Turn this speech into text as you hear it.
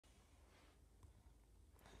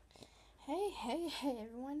Hey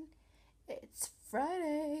everyone. It's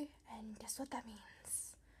Friday, and guess what that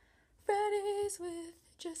means? Fridays with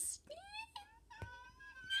Justine.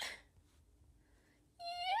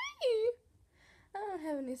 Yay! I don't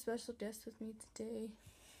have any special guests with me today.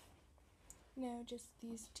 No, just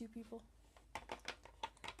these two people.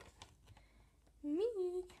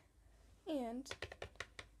 Me and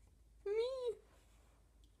me.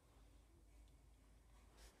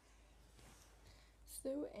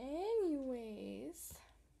 So anyways,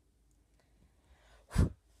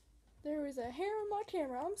 there was a hair on my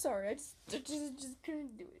camera. I'm sorry, I just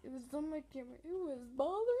couldn't do it. It was on my camera. It was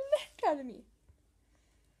bothering the heck out of me.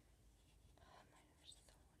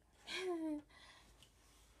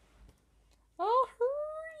 I'll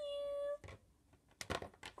hurt you.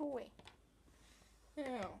 Go away.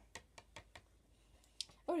 Ow.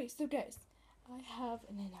 Okay, so guys, I have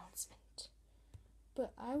an announcement.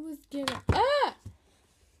 But I was gonna... Ah!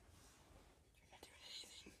 You're not doing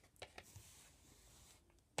anything.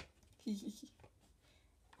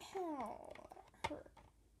 Ow, that hurt.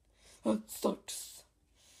 That sucks.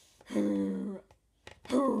 Oh,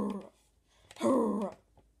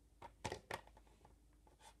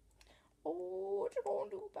 what you gonna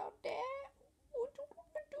do about that? What you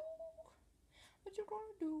gonna do? What you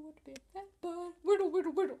gonna do with the big fat butt? Whittle.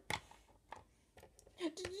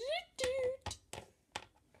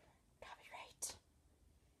 Copyright.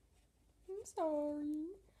 I'm sorry.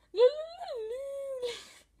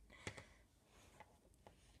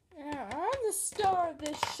 I'm the star of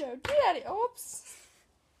this show. Get out of here. Oops.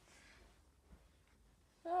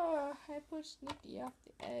 Oh, I pushed Nikki off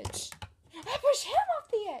the edge. I pushed him off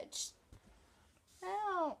the edge.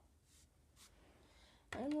 Ow.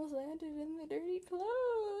 I almost landed in the dirty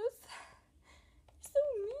clothes. You're so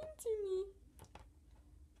mean to me.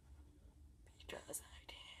 Because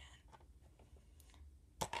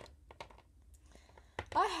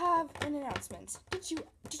I have an announcement. Did you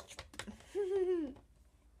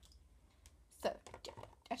So,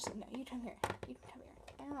 actually, no, you come here.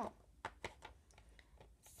 Ow.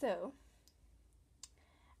 So,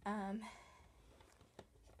 hi.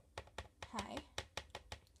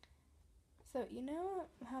 So, you know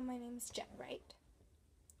how my name is Jet, right?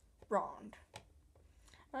 Wrong.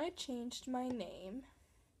 I changed my name.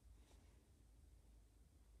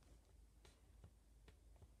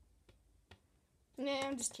 Nah,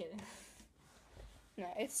 I'm just kidding. No,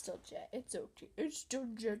 it's still Jet. It's okay. It's still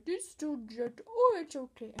Jet. Oh, it's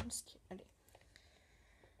okay. I'm just kidding.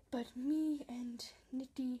 But me and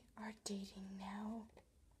Nikki are dating now.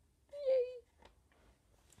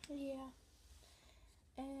 Yay! Yeah.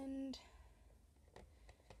 And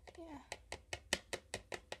yeah.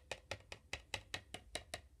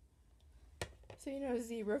 So you know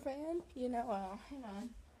Zebra fan? You know, hang on.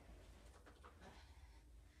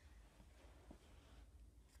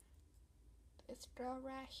 This girl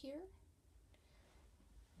right here.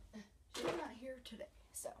 She's not here today,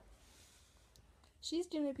 so she's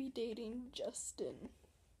gonna be dating Justin.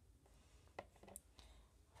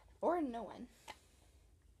 Or no one.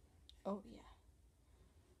 Oh yeah.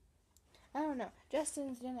 I don't know.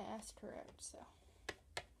 Justin's gonna ask her out, so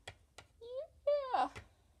yeah.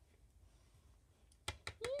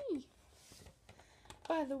 Yay.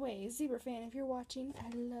 By the way, Zebra fan, if you're watching, I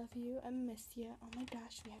love you. I miss you. Oh my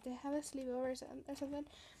gosh, we have to have a sleepover or something.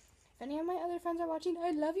 If any of my other friends are watching,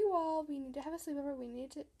 I love you all. We need to have a sleepover. We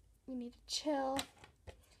need to chill.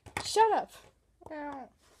 Shut up. Ow.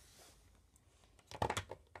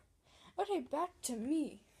 Okay, back to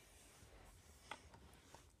me.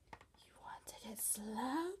 You want to get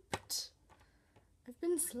slapped? I've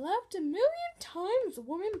been slapped 1,000,000 times,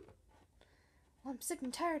 woman. Well, I'm sick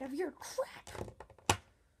and tired of your crap.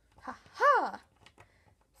 Ha ha!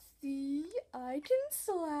 See, I can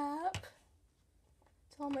slap.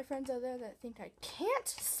 To all my friends out there that think I can't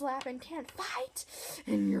slap and can't fight,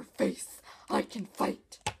 in your face, I can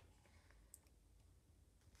fight.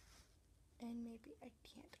 And maybe I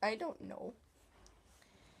can't. I don't know.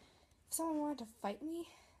 If someone wanted to fight me,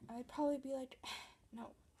 I'd probably be like,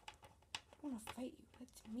 no, I don't want to fight you.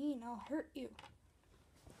 That's mean. I'll hurt you.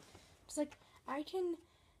 It's like,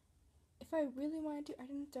 if I really wanted to, I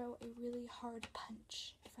can throw a really hard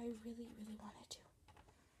punch. If I really, really wanted to.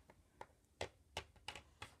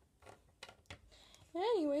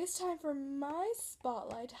 Anyways, time for my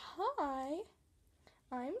spotlight. Hi,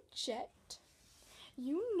 I'm Jet.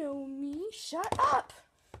 You know me. Shut up!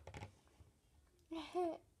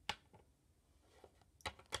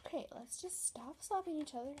 Okay, let's just stop slapping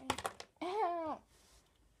each other and... Ow!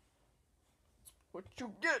 What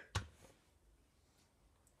you get?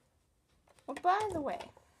 Oh, by the way,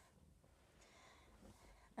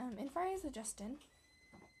 in Fridays with Justin.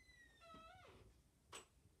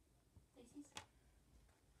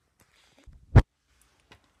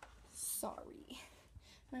 Sorry,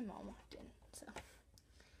 my mom walked in, so.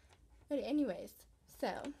 But anyways,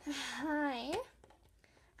 so, hi.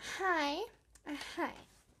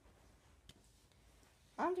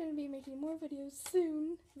 I'm going to be making more videos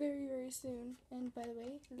soon, very, very soon. And by the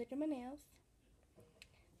way, look at my nails.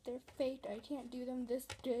 They're fake. I can't do them this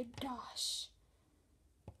good, gosh.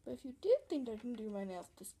 But if you did think I can do my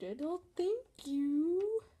nails this good, well, thank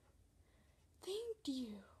you. Thank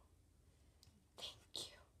you. Thank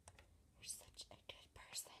you. You're such a good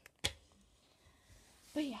person.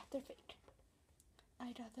 But yeah, they're fake.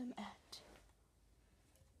 I got them at...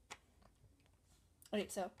 Okay,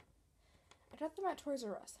 so I got them at Toys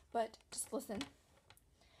R Us, but just listen.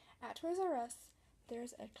 At Toys R Us,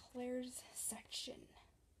 there's a Claire's section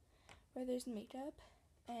where there's makeup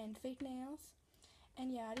and fake nails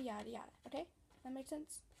and yada yada yada. Okay? That makes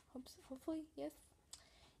sense? Hopefully, yes?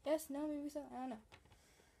 Yes, no, maybe so, I don't know.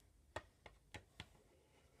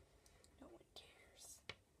 No one cares.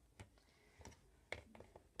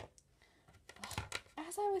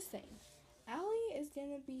 As I was saying, Allie is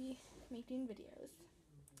gonna be making videos.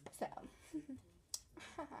 So,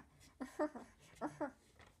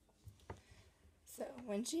 so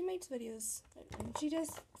when she makes videos, when she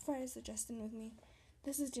does Fridays with Justin with me,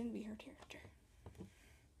 this is gonna be her character.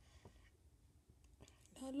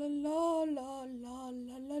 La la la la la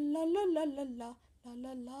la la la la la la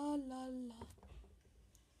la la la la.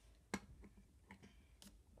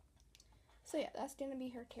 So yeah, that's gonna be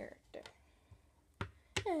her character.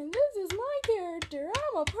 And this is my character.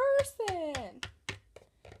 I'm a person.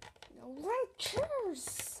 No one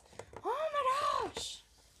cares. Oh my gosh.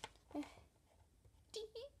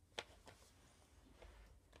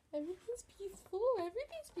 Everything's peaceful.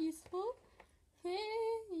 Everything's peaceful.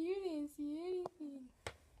 You didn't see anything.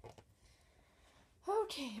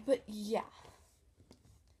 Okay, but yeah.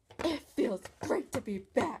 It feels great to be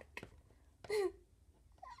back.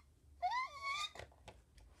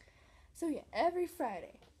 So yeah, every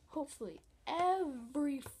Friday, hopefully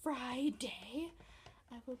every Friday,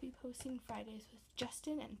 I will be posting Fridays with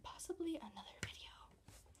Justin and possibly another video.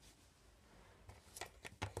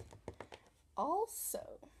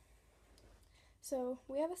 Also, so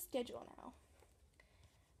we have a schedule now.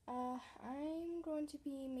 I'm going to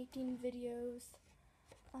be making videos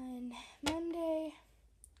on Monday,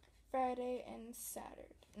 Friday, and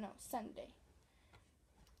Sunday.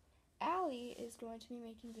 Allie is going to be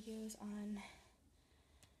making videos on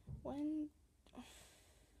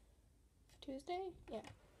Tuesday? Yeah.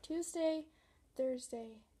 Tuesday,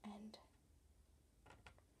 Thursday, and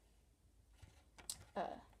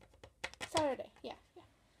Saturday. Yeah.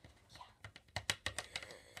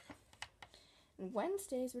 And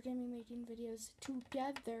Wednesdays we're gonna be making videos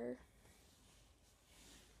together.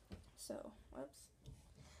 So, whoops.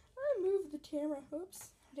 I moved the camera. Oops.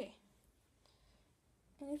 Okay.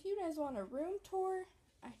 And if you guys want a room tour,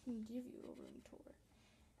 I can give you a room tour.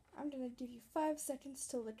 I'm gonna give you 5 seconds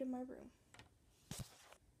to look at my room.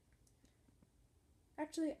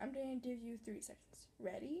 Actually, I'm gonna give you 3 seconds.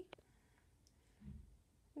 Ready?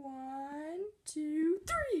 1, 2,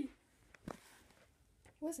 3!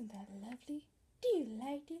 Wasn't that lovely? Do you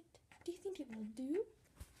like it? Do you think it will do?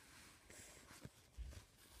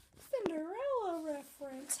 Cinderella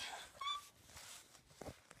reference.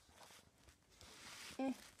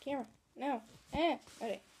 Camera. No. Okay.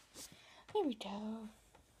 There we go.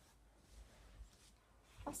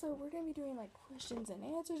 Also, we're going to be doing like questions and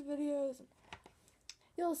answers videos.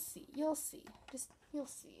 You'll see. You'll see. You'll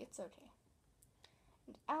see. It's okay.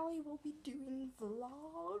 And Allie will be doing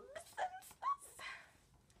vlogs and stuff.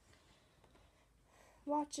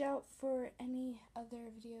 Watch out for any other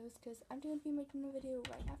videos because I'm going to be making a video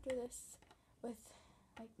right after this with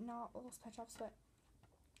like not Little Pet Shops, but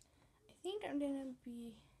I think I'm going to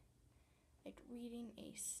be like reading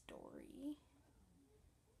a story.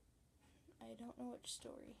 I don't know which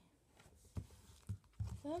story.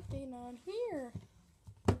 Something on here.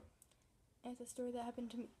 It's a story that happened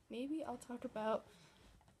to me. Maybe I'll talk about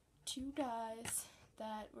 2 guys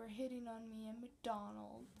that were hitting on me at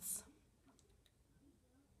McDonald's.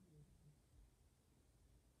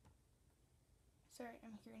 Sorry,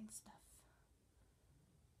 I'm hearing stuff.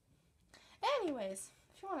 Anyways,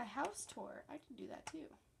 if you want a house tour, I can do that too.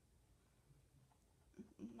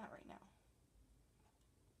 Not right now.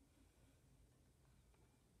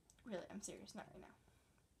 Really, I'm serious, not right now.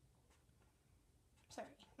 Sorry,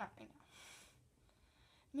 not right now.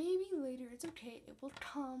 Maybe later, it's okay, it will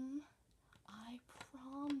come. I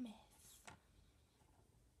promise.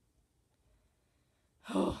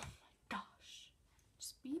 Oh my gosh.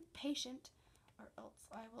 Just be patient or else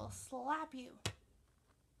I will slap you.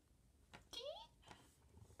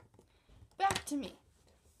 Back to me.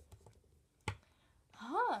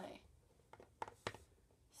 Hi.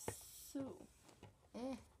 So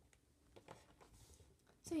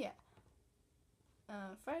yeah.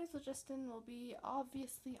 Fridays with Justin will be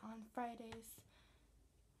obviously on Fridays.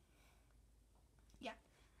 Yeah.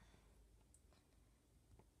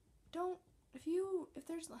 If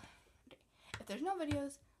there's no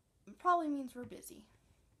videos, it probably means we're busy.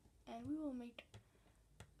 And we will make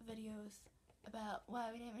videos about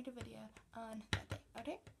why we didn't make a video on that day.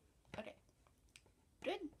 Okay? Okay.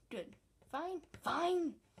 Good. Fine.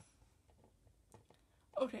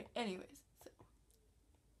 Okay, anyways, so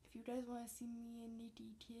if you guys want to see me and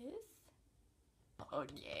Nikki kiss, oh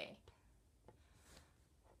yeah.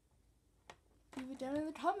 Leave it down in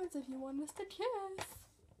the comments if you want us to kiss.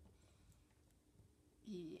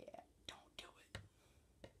 Yeah, don't do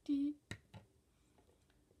it.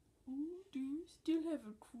 Ooh, do you still have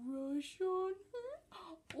a crush on her?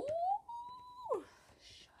 Ooh,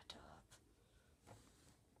 shut up.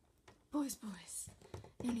 Boys,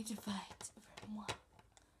 no need to fight over moi.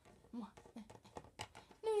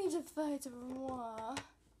 No need to fight over moi. I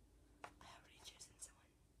already chosen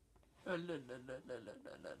someone.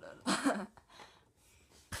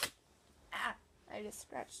 Ah, I just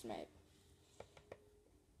scratched my...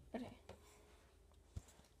 Okay.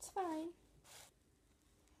 It's fine.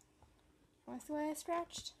 Want to see why I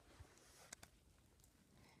scratched?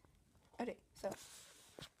 Okay, so...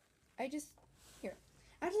 Here.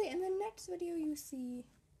 Actually, in the next video you see...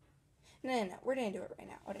 No, we're gonna do it right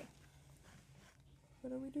now. Okay.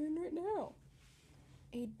 What are we doing right now?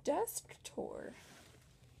 A desk tour.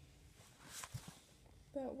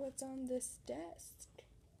 About what's on this desk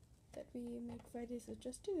that we make Fridays with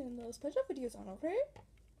Justin and little special videos on, okay?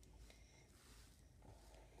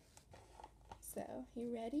 So,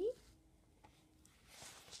 you ready?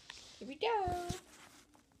 Here we go!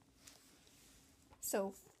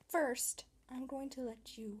 So, first, I'm going to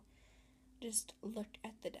let you just look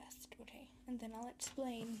at the desk, okay? And then I'll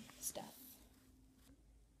explain stuff.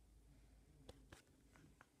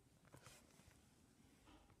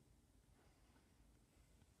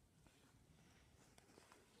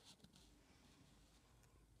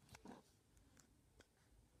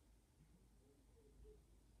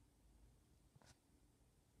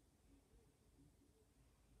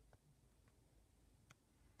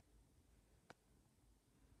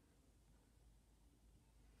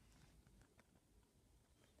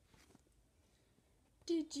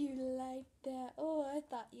 Did you like that? Oh,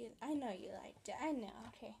 I know you liked it. I know,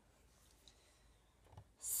 okay.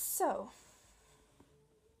 So,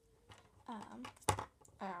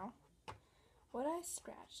 ow. What I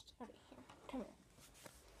scratched. Okay, here, come here.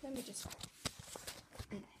 Let me just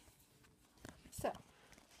So,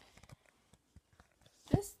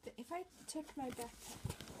 if I took my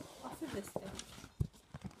backpack off of this thing,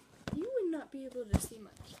 you would not be able to see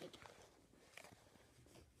much.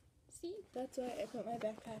 See, that's why I put my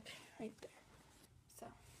backpack right there.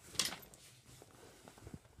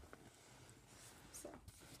 So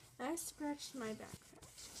I scratched my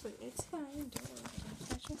backpack, but it's fine. Don't worry, don't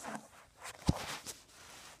scratch yourself.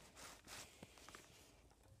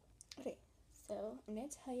 Okay, so I'm gonna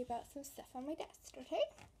tell you about some stuff on my desk. Okay,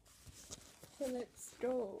 so let's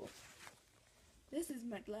go. This is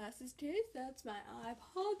my glasses case. That's my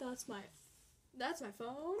iPod. That's my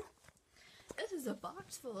phone. This is a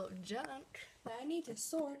box full of junk that I need to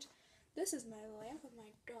sort. This is my lamp with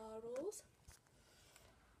my goggles.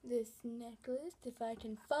 This necklace, if I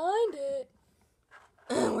can find it.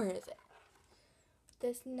 Where is it?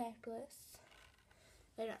 This necklace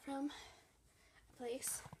I got from a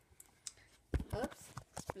place. Oops.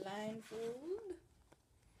 Blindfold.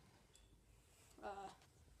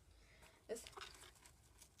 This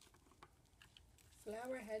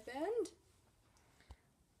flower headband.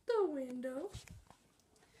 The window,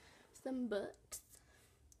 some books,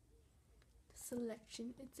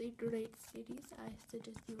 selection. It's a great series. I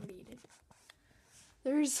suggest you read it.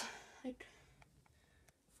 There's like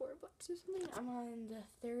 4 books or something. I'm on the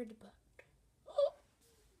 3rd book. Oh,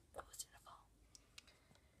 that was gonna fall.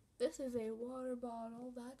 This is a water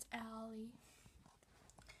bottle. That's Allie.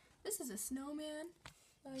 This is a snowman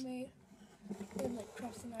that I made. I'm like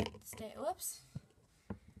crossing my stay. Whoops.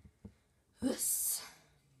 This.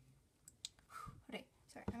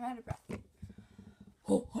 Sorry, I'm out of breath.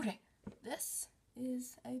 Oh, okay. This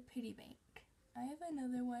is a piggy bank. I have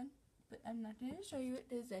another one, but I'm not going to show you it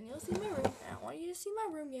because then you'll see my room. I don't want you to see my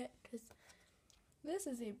room yet because this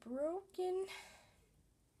is a broken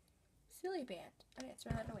silly band. Okay,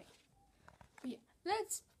 throw that away. But yeah,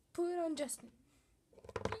 let's put it on Justin.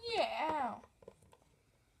 Yeah.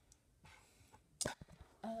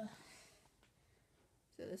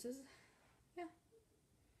 So this is, yeah.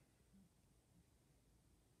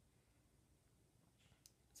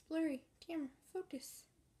 It's blurry. Camera, focus.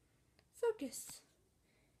 Focus.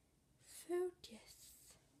 Focus.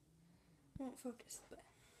 Won't focus, but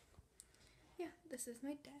yeah, this is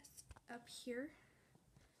my desk. Up here,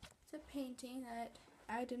 it's a painting that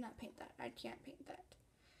I did not paint that. I can't paint that.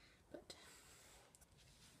 But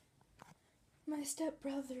my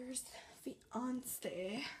stepbrother's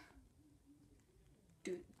fiance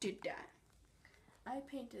did that. I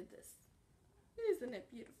painted this. Isn't it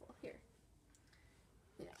beautiful? Here.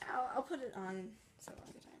 Yeah, I'll put it on some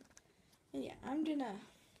other time. And yeah, I'm gonna.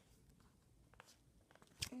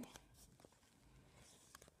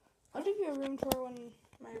 I'll give you a room tour when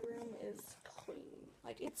my room is clean.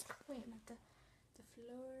 Like, it's clean. Like the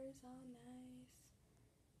floor is all nice.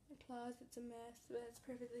 The closet's a mess, but it's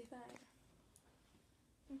perfectly fine.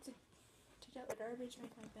 To take out the garbage,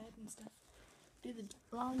 make my bed and stuff. Do the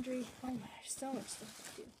laundry. Oh my gosh, so much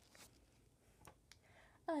stuff to do.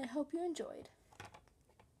 I hope you enjoyed.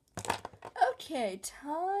 Okay,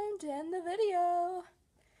 time to end the video.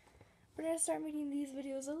 We're going to start making these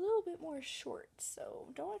videos a little bit more short, so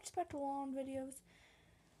don't expect long videos.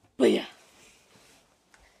 But yeah,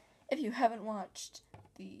 if you haven't watched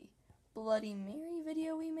the Bloody Mary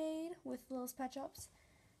video we made with Lil's Pet Shops,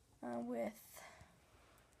 with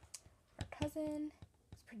our cousin,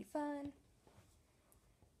 it's pretty fun.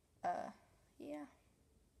 Yeah,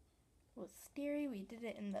 it was scary. We did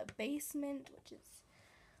it in the basement, which is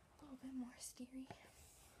a little bit more scary.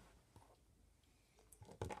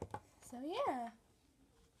 So yeah,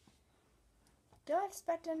 don't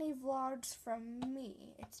expect any vlogs from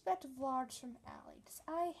me. Expect vlogs from Allie, because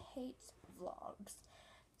I hate vlogs.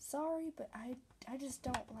 Sorry, but I just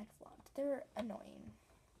don't like vlogs. They're annoying.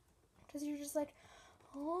 Because you're just like,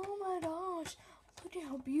 oh my gosh, look at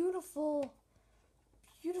how beautiful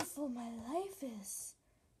my life is.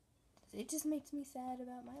 It just makes me sad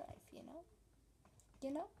about my life, you know?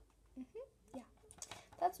 You know? Yeah.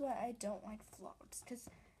 That's why I don't like vlogs, because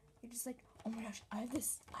you're just like, oh my gosh, I have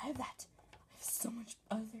this, I have that. I have so much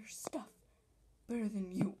other stuff better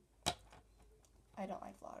than you. I don't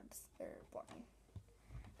like vlogs. They're boring.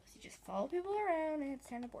 Because you just follow people around and it's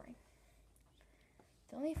kind of boring.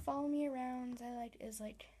 The only follow me arounds I like is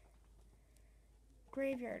like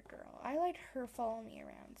Graveyard Girl. I like her follow me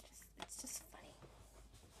around. It's just funny.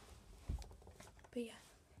 But yeah.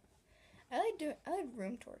 I like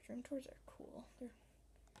room tours. Room tours are cool.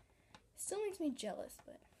 Still makes me jealous,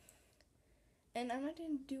 but. And I'm not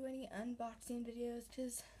going to do any unboxing videos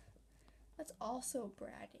because that's also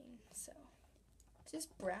bragging. So, it's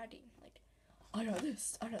just bragging. Like, I know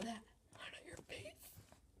this, I know that, I know your face.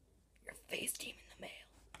 Your face came in the mail.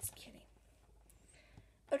 Just kidding.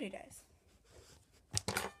 Okay, guys.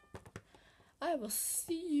 I will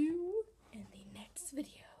see you in the next video.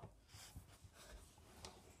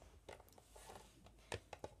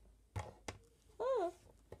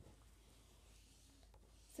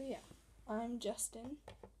 So yeah. I'm Justin.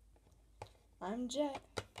 I'm Jet.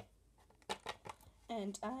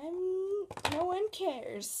 And no one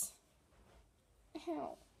cares.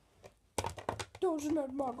 Ow. Don't you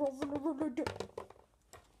let my girlfriend.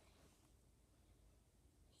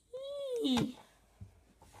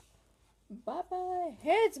 Bye bye.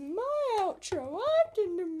 It's my outro. I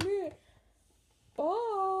didn't admit.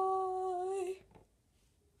 Bye.